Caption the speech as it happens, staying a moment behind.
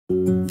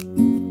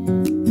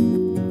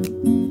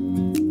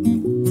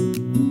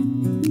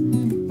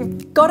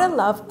Gotta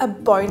love a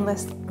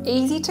boneless,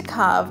 easy to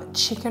carve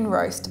chicken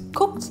roast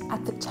cooked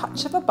at the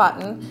touch of a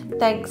button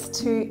thanks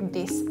to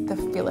the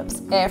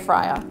Philips air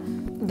fryer.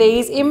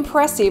 These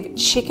impressive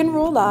chicken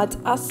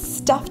roulades are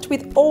stuffed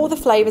with all the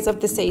flavours of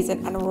the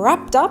season and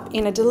wrapped up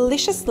in a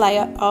delicious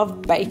layer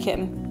of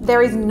bacon.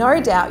 There is no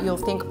doubt you'll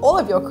think all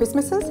of your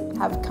Christmases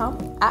have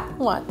come at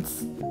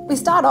once. We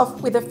start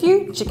off with a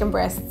few chicken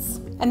breasts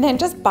and then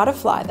just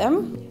butterfly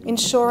them,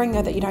 ensuring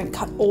that you don't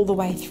cut all the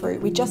way through.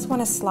 We just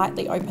want to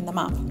slightly open them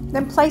up.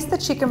 Then place the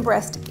chicken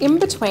breast in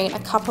between a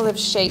couple of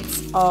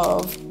sheets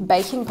of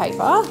baking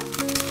paper.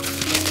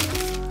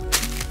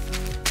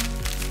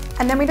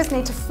 And then we just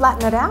need to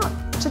flatten it out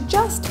to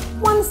just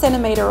 1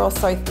 centimetre or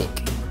so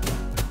thick.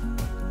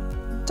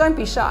 Don't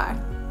be shy.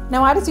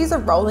 Now I just use a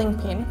rolling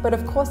pin, but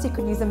of course you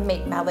could use a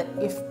meat mallet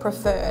if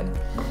preferred.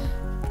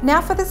 Now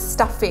for the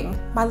stuffing.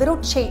 My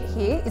little cheat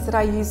here is that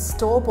I use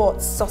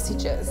store-bought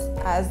sausages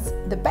as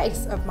the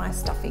base of my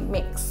stuffing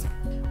mix.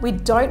 We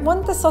don't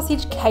want the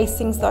sausage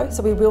casings though,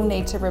 so we will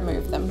need to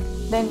remove them.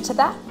 Then to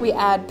that we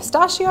add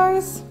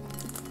pistachios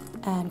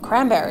and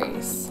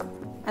cranberries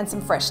and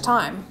some fresh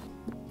thyme.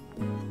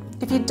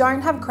 If you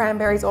don't have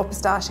cranberries or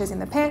pistachios in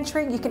the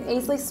pantry, you can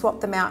easily swap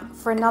them out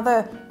for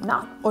another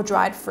nut or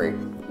dried fruit,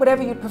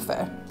 whatever you'd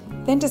prefer.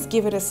 Then just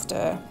give it a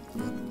stir.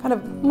 Kind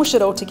of mush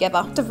it all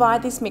together.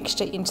 Divide this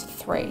mixture into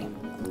 3.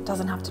 It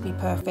doesn't have to be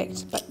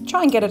perfect, but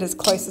try and get it as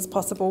close as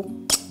possible.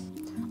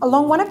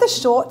 Along one of the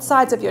short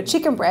sides of your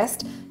chicken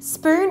breast,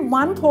 spoon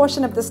 1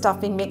 portion of the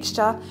stuffing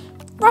mixture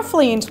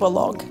roughly into a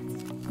log.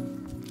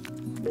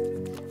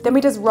 Then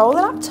we just roll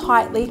it up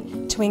tightly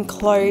to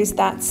enclose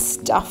that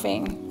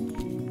stuffing.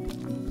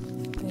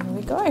 There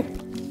we go.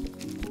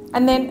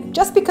 And then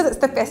just because it's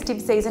the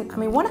festive season and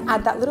we want to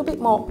add that little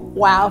bit more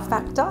wow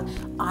factor,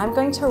 I'm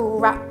going to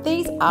wrap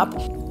these up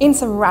in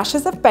some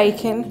rashers of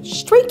bacon,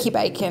 streaky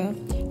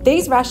bacon.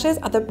 These rashers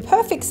are the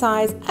perfect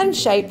size and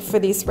shape for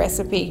this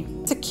recipe.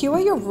 Secure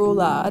your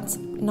roulades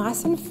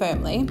nice and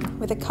firmly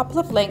with a couple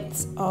of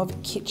lengths of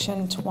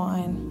kitchen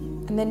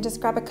twine. And then just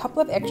grab a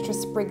couple of extra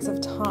sprigs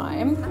of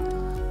thyme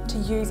to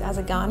use as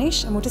a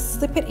garnish, and we'll just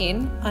slip it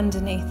in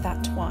underneath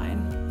that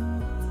twine.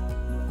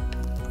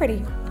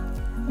 Pretty.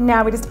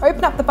 Now we just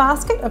open up the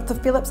basket of the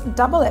Philips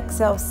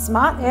XXL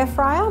Smart Air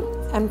Fryer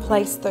and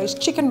place those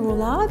chicken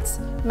roulades,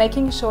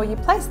 making sure you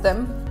place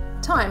them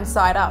thyme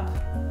side up.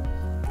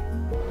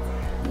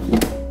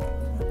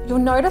 You'll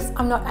notice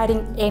I'm not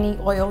adding any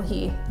oil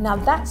here. Now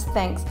that's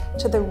thanks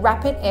to the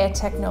rapid air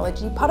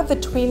technology, part of the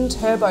twin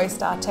turbo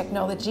star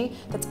technology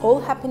that's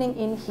all happening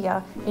in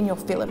here in your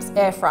Philips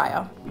air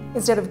fryer.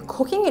 Instead of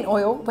cooking in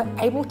oil, we're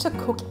able to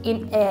cook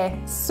in air,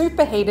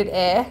 superheated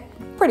air.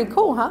 Pretty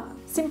cool, huh?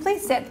 Simply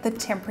set the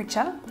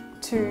temperature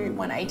to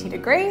 180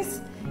 degrees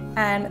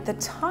and the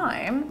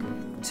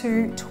time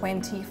to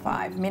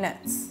 25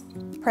 minutes.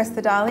 Press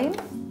the dial in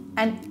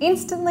and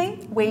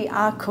instantly we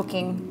are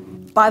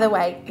cooking. By the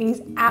way, it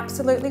is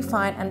absolutely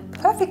fine and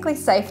perfectly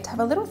safe to have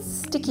a little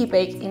sticky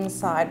beak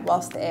inside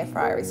whilst the air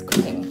fryer is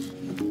cooking.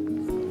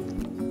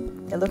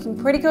 They're looking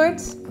pretty good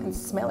and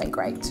smelling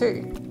great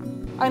too.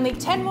 Only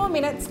 10 more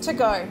minutes to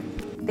go.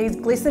 These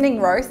glistening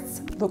roasts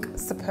look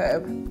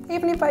superb,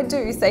 even if I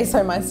do say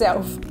so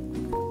myself.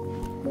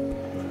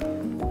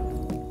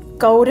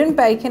 Golden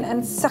bacon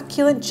and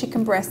succulent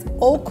chicken breasts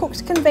all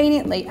cooked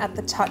conveniently at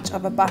the touch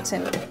of a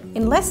button,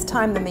 in less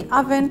time than the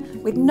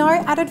oven, with no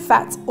added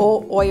fats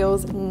or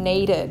oils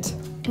needed.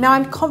 Now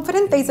I'm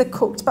confident these are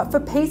cooked, but for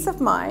peace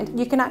of mind,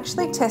 you can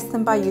actually test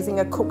them by using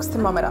a cook's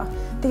thermometer.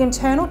 The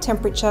internal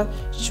temperature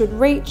should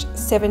reach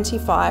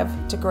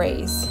 75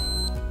 degrees.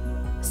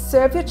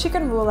 Serve your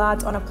chicken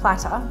roulades on a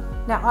platter.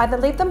 Now either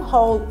leave them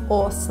whole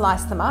or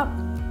slice them up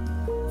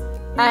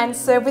and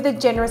serve with a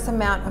generous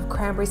amount of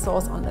cranberry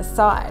sauce on the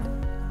side.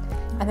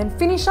 And then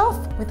finish off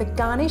with a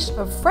garnish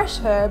of fresh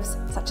herbs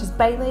such as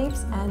bay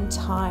leaves and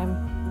thyme.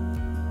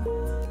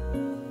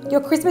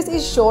 Your Christmas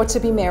is sure to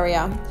be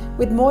merrier,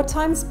 with more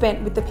time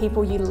spent with the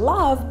people you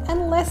love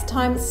and less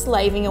time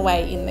slaving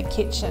away in the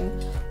kitchen.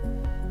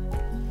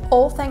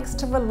 All thanks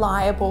to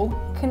reliable,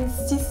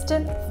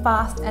 consistent,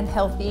 fast and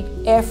healthy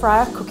air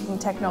fryer cooking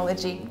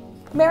technology.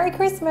 Merry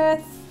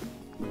Christmas!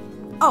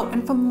 Oh,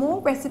 and for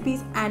more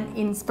recipes and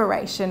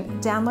inspiration,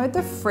 download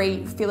the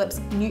free Philips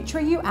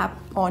NutriU app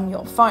on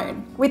your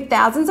phone. With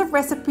thousands of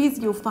recipes,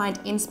 you'll find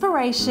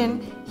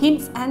inspiration,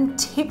 hints and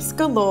tips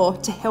galore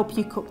to help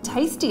you cook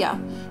tastier,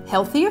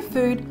 healthier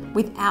food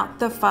without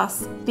the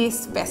fuss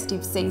this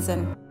festive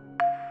season.